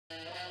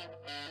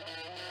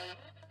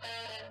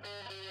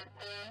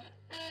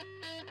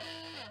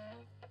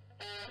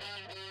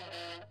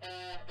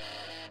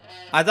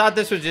I thought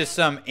this was just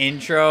some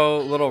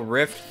intro little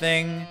riff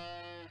thing,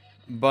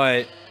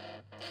 but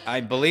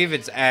I believe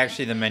it's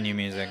actually the menu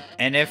music.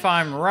 And if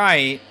I'm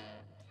right,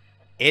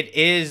 it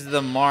is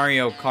the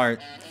Mario Kart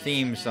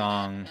theme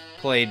song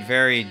played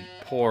very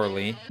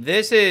poorly.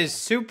 This is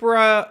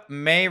Supra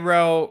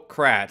Mario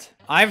Kart.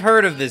 I've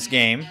heard of this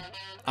game.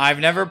 I've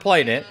never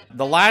played it.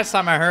 The last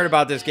time I heard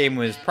about this game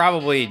was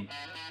probably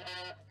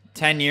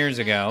 10 years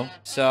ago.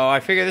 So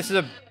I figure this is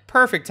a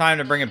perfect time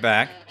to bring it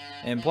back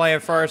and play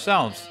it for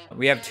ourselves.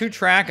 We have 2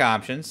 track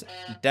options,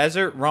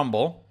 Desert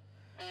Rumble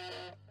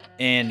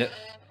and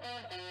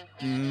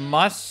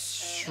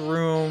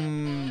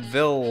Mushroom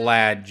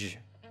Village.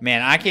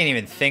 Man, I can't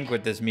even think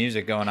with this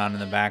music going on in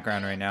the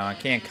background right now. I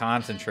can't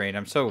concentrate.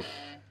 I'm so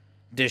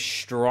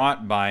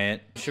distraught by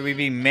it. Should we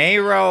be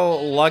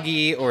Mayro,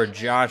 Luggy, or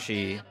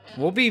Joshi?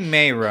 We'll be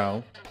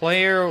Mayro.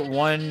 Player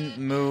 1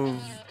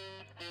 move.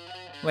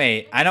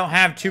 Wait, I don't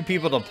have 2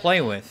 people to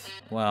play with.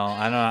 Well,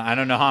 I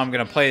don't know how I'm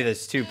gonna play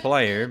this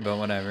 2-player, but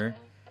whatever.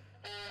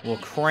 We'll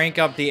crank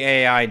up the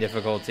AI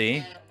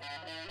difficulty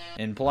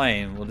and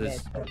play. We'll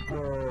just.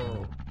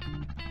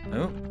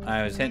 Oh,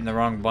 I was hitting the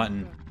wrong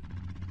button.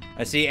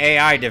 I see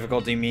AI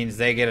difficulty means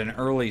they get an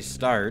early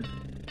start.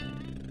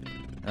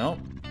 Oh.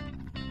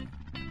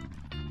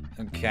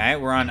 Okay,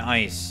 we're on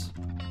ice.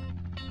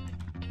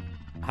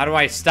 How do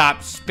I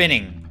stop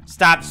spinning?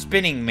 Stop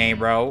spinning,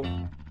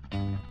 Maybro.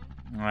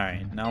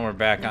 Alright, now we're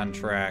back on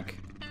track.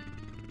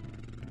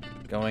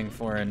 Going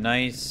for a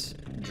nice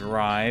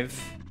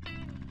drive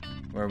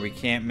where we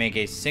can't make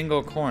a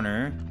single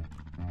corner.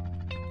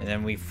 And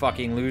then we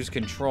fucking lose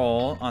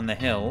control on the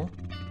hill.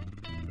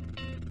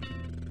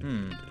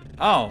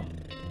 Oh,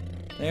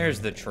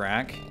 there's the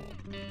track.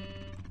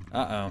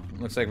 Uh-oh,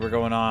 looks like we're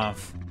going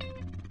off.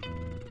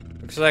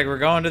 Looks like we're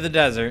going to the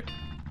desert.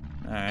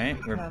 Alright,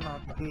 we're...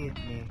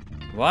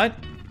 What?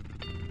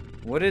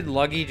 What did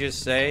Luggy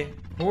just say?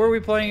 Who are we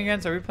playing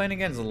against? Are we playing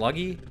against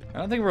Luggy? I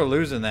don't think we're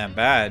losing that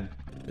bad.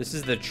 This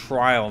is the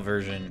trial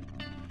version.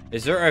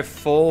 Is there a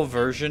full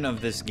version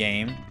of this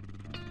game?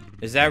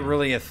 Is that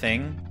really a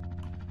thing?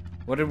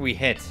 What did we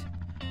hit?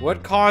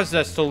 What caused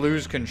us to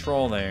lose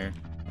control there?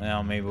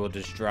 Well, maybe we'll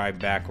just drive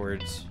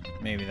backwards.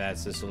 Maybe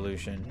that's the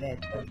solution.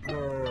 Let's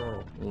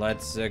go.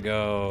 Let's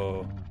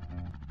go.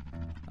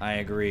 I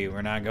agree.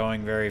 We're not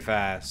going very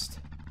fast.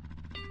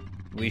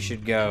 We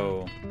should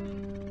go.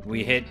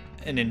 We hit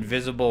an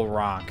invisible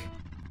rock.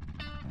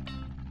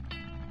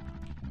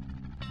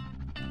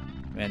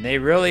 Man, they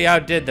really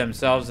outdid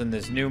themselves in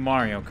this new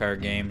Mario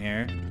Kart game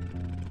here.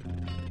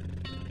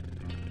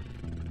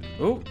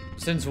 Ooh,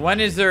 since when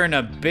is there an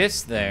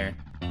abyss there?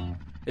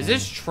 Is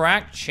this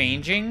track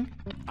changing?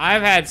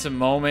 I've had some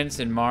moments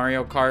in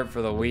Mario Kart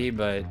for the Wii,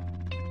 but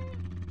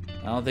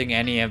I don't think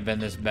any have been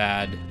this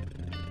bad.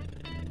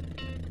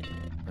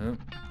 Ooh,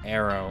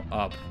 arrow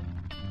up.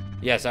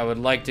 Yes, I would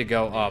like to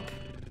go up.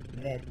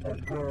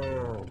 Let's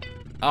go.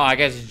 Oh, I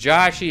guess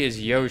Joshi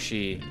is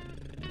Yoshi.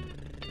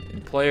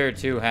 And player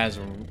 2 has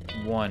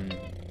 1.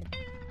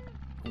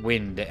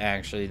 Wind,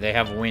 actually. They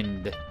have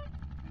wind.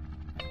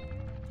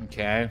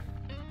 Okay.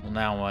 Well,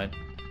 now what?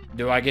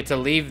 Do I get to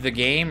leave the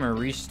game or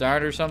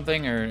restart or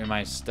something, or am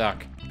I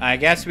stuck? I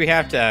guess we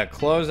have to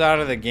close out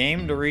of the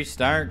game to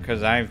restart,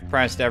 because I've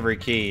pressed every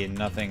key and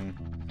nothing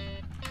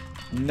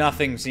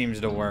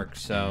seems to work,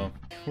 so...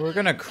 We're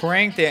gonna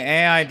crank the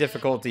AI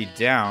difficulty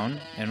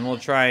down, and we'll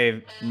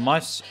try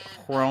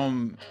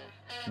Mushroom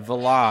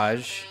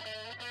Village.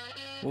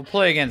 We'll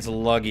play against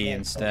Luggy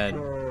instead.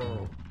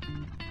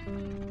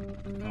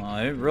 Well,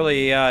 it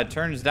really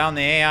turns down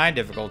the AI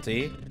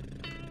difficulty.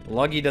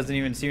 Luggy doesn't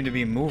even seem to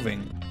be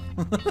moving.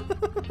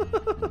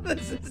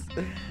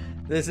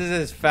 This is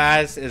as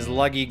fast as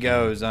Luggy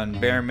goes on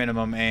bare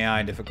minimum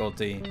AI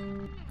difficulty.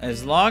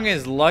 As long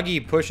as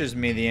Luggy pushes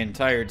me the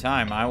entire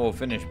time, I will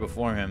finish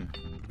before him.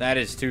 That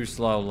is too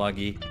slow,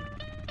 Luggy.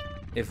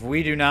 If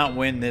we do not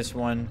win this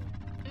one,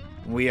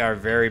 we are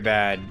very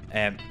bad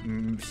at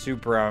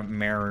Supra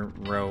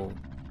Mario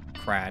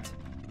Kart.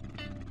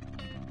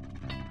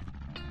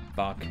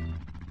 Fuck.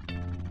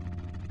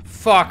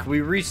 Fuck,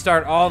 we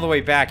restart all the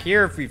way back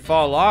here if we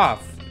fall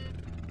off.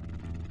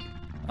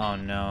 Oh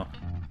no.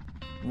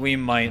 We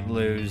might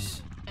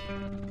lose.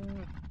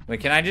 Wait,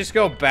 can I just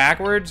go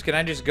backwards? Can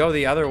I just go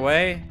the other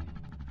way?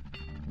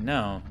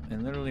 No,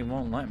 it literally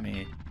won't let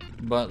me.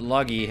 But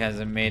Luggy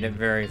hasn't made it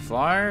very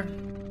far.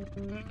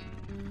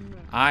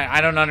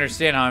 I don't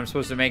understand how I'm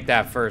supposed to make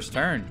that first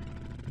turn.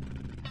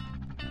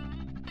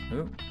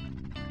 Ooh.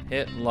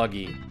 Hit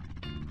Luggy.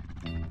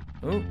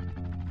 Ooh.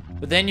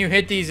 But then you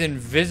hit these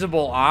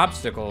invisible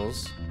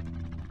obstacles.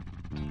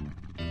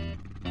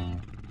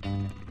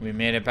 We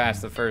made it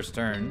past the first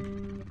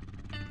turn.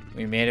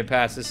 We made it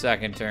past the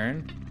second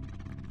turn.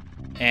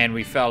 And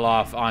we fell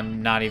off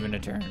on not even a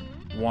turn.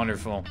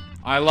 Wonderful.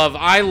 I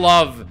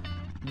love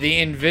the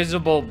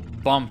invisible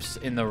bumps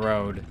in the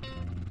road.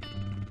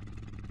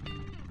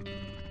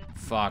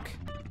 Fuck.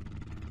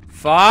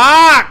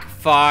 Fuck!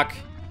 Fuck!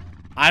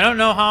 I don't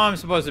know how I'm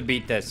supposed to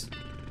beat this.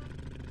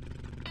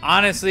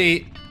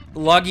 Honestly,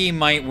 Luggy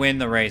might win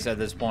the race at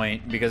this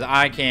point because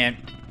I can't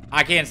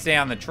stay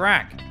on the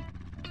track.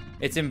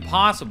 It's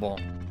impossible.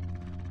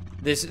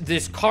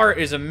 This cart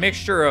is a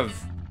mixture of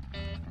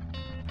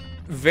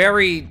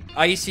very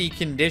icy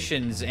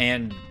conditions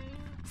and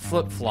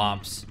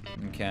flip-flops.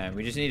 Okay,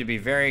 we just need to be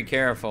very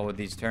careful with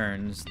these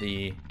turns.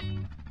 The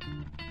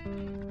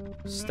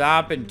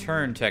stop and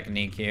turn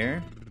technique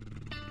here.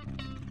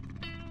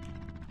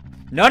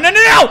 No, no,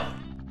 no,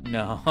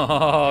 no!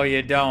 No,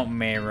 you don't,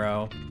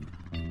 Mero.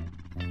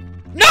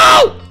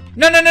 No!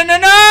 No, no, no, no,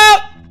 no!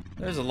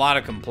 There's a lot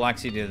of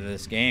complexity to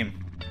this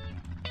game.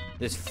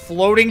 This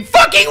floating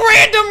fucking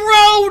random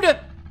road!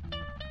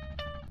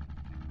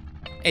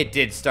 It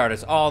did start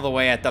us all the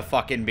way at the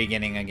fucking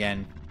beginning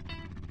again.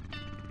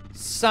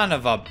 Son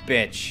of a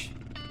bitch.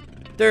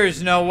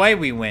 There's no way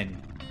we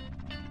win.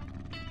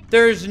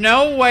 There's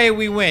no way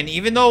we win.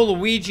 Even though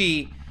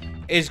Luigi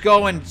is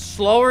going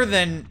slower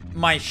than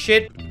my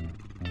shit.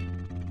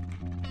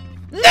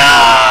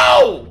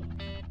 No!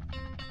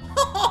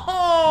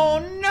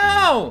 Oh,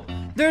 no!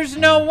 There's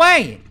no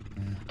way.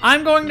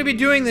 I'm going to be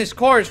doing this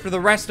course for the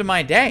rest of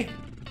my day.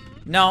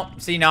 No,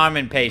 see, now I'm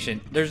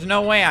impatient. There's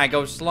no way I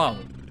go slow.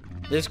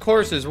 This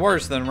course is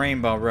worse than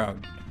Rainbow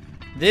Road.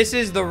 This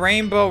is the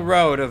Rainbow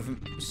Road of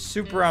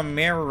Super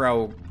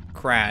Mario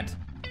Kart.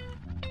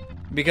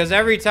 Because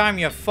every time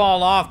you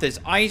fall off this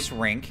ice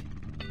rink,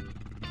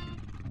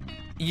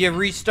 you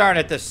restart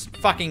at the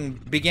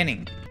fucking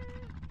beginning.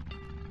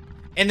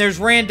 And there's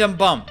random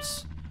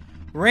bumps.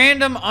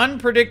 Random,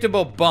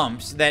 unpredictable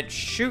bumps that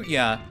shoot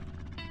you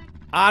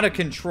out of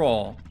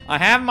control. I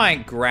have my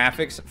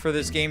graphics for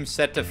this game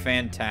set to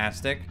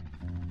fantastic,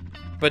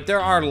 but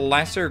there are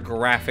lesser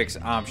graphics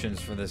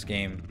options for this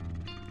game.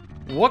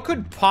 What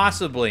could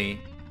possibly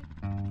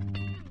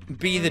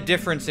be the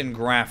difference in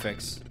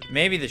graphics?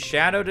 Maybe the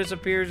shadow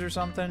disappears or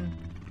something?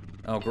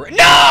 Oh, great.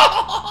 No!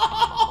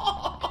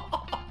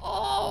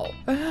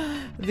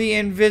 The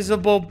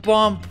invisible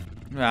bump.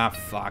 Ah,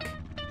 fuck.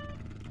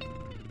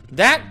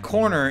 That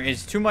corner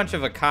is too much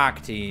of a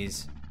cock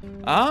tease.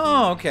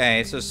 Oh,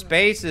 okay. So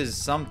space is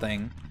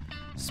something.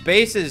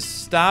 Space is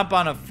stop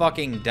on a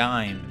fucking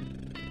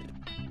dime.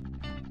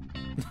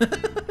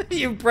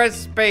 You press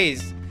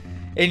space,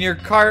 and your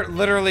cart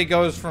literally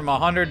goes from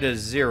 100 to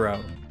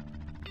 0.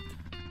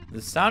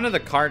 The sound of the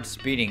cart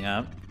speeding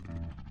up.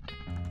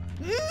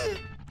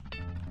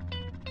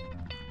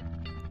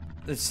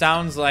 It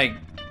sounds like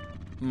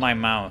my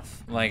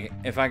mouth. Like,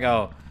 if I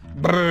go...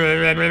 No,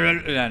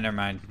 never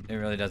mind. It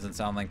really doesn't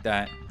sound like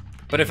that.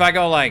 But if I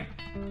go like...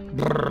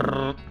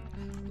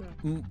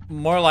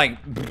 More like...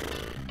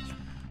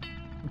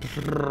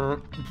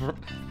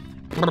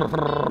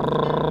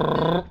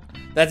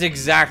 That's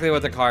exactly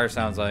what the car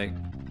sounds like.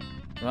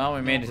 Well,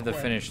 we made it to the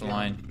finish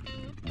line.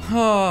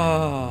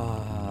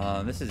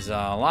 Oh, this is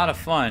a lot of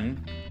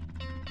fun.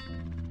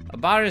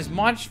 About as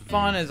much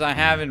fun as I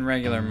have in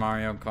regular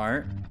Mario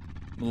Kart.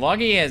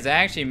 Luggy has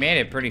actually made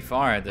it pretty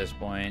far at this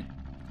point.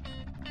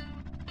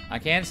 I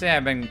can't say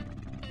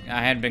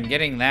I had been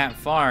getting that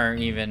far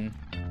even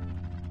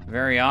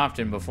very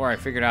often before I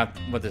figured out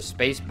what the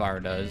space bar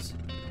does.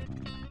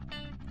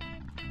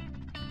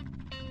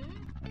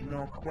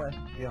 No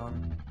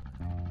question.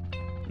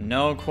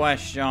 No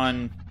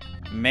question.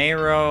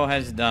 Mero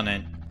has done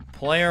it.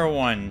 Player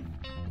 1,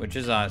 which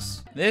is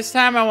us. This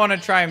time I want to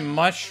try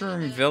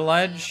Mushroom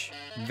Village.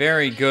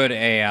 Very good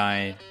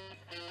AI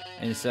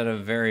instead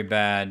of very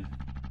bad.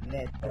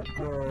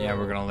 Yeah,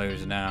 we're gonna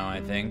lose now,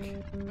 I think.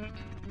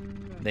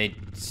 They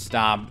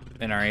stop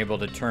and are able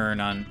to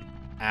turn on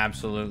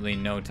absolutely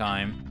no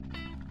time.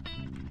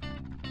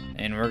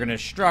 And we're gonna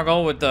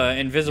struggle with the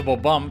invisible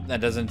bump that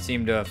doesn't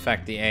seem to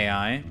affect the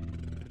AI.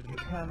 You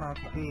cannot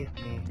beat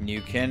me.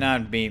 You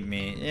cannot beat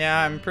me.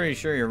 Yeah, I'm pretty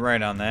sure you're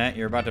right on that.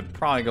 You're about to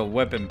probably go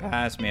whipping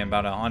past me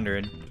about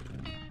 100.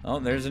 Oh,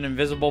 there's an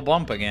invisible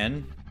bump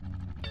again.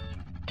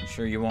 I'm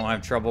sure you won't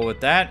have trouble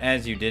with that,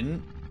 as you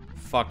didn't.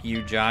 Fuck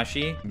you,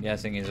 Joshy. I'm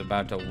guessing he's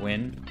about to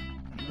win.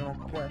 No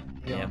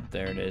question. Yep,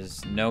 there it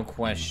is. No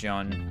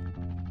question.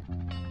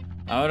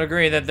 I would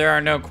agree that there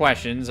are no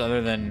questions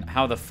other than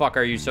how the fuck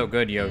are you so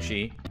good,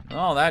 Yoshi?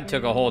 Oh, that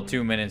took a whole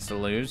 2 minutes to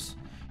lose.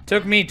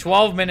 Took me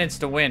 12 minutes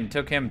to win.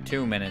 Took him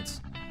 2 minutes.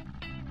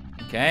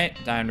 Okay,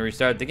 time to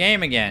restart the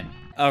game again.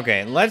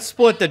 Okay, let's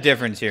split the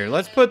difference here.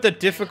 Let's put the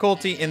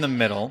difficulty in the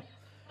middle.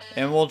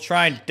 And we'll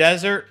try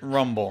Desert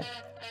Rumble.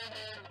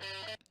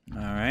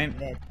 Alright.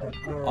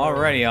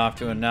 Already off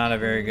to not a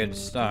very good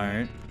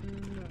start.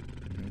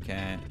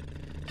 Okay.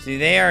 See,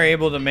 they are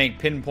able to make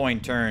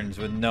pinpoint turns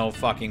with no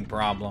fucking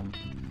problem.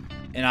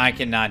 And I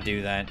cannot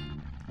do that.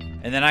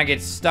 And then I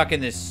get stuck in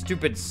this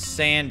stupid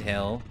sand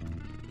hill.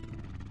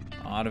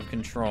 Out of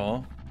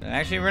control.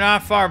 Actually, we're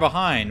not far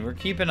behind. We're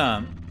keeping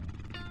up.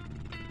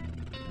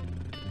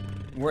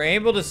 We're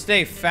able to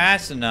stay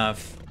fast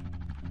enough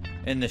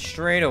in the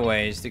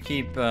straightaways to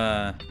keep,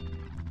 oh,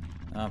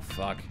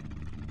 fuck.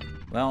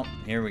 Well,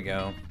 here we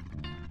go.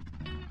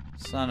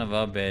 Son of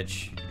a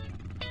bitch.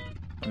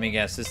 Let me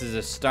guess, this is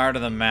the start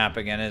of the map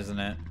again, isn't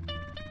it?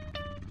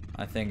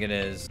 I think it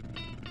is.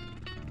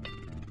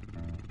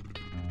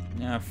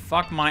 Yeah,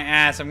 fuck my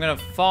ass, I'm gonna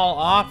fall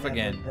off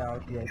again.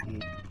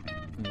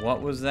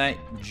 What was that,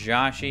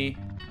 Joshi?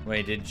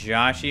 Wait, did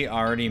Joshi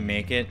already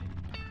make it?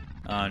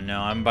 Oh no,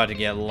 I'm about to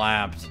get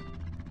lapped.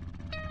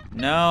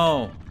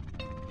 No!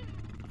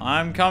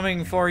 I'm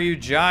coming for you,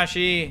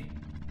 Joshi!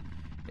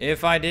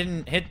 If I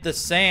didn't hit the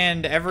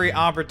sand every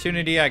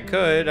opportunity I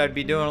could, I'd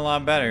be doing a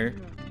lot better.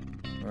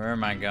 Where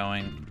am I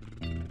going?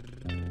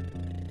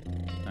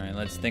 Alright,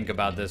 let's think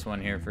about this one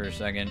here for a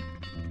second.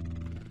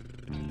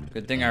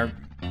 Good thing our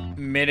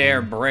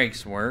mid-air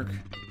brakes work.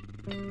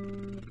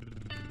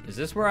 Is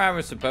this where I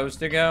was supposed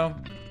to go?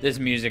 This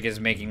music is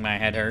making my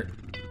head hurt.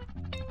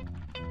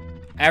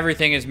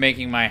 Everything is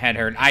making my head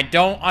hurt. I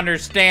don't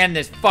understand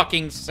this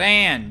fucking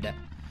sand.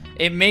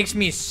 It makes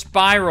me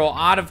spiral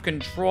out of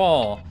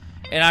control,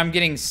 and I'm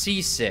getting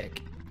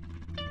seasick.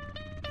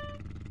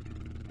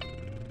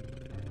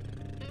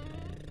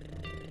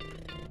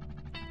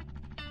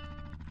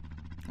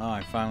 Oh,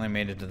 I finally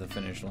made it to the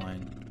finish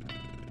line.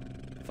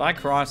 If I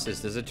cross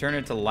this, does it turn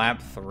into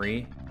lap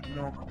 3?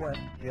 No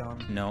question.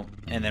 Nope.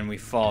 And then we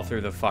fall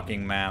through the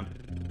fucking map.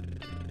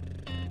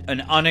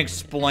 An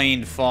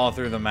unexplained fall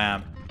through the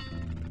map.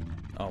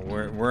 Oh,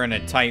 we're in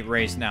a tight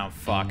race now.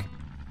 Fuck.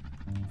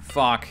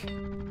 Fuck.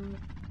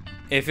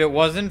 If it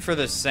wasn't for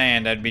the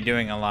sand, I'd be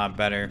doing a lot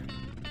better.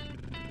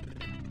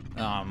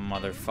 Oh,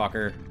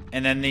 motherfucker.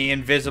 And then the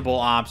invisible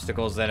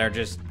obstacles that are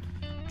just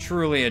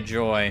truly a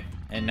joy.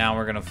 And now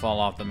we're gonna fall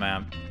off the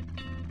map.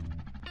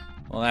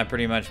 Well, that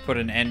pretty much put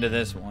an end to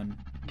this one.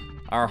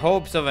 Our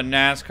hopes of a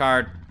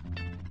NASCAR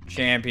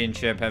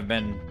championship have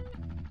been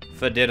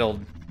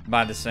fadiddled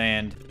by the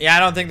sand. Yeah, I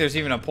don't think there's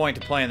even a point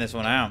to playing this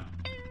one out.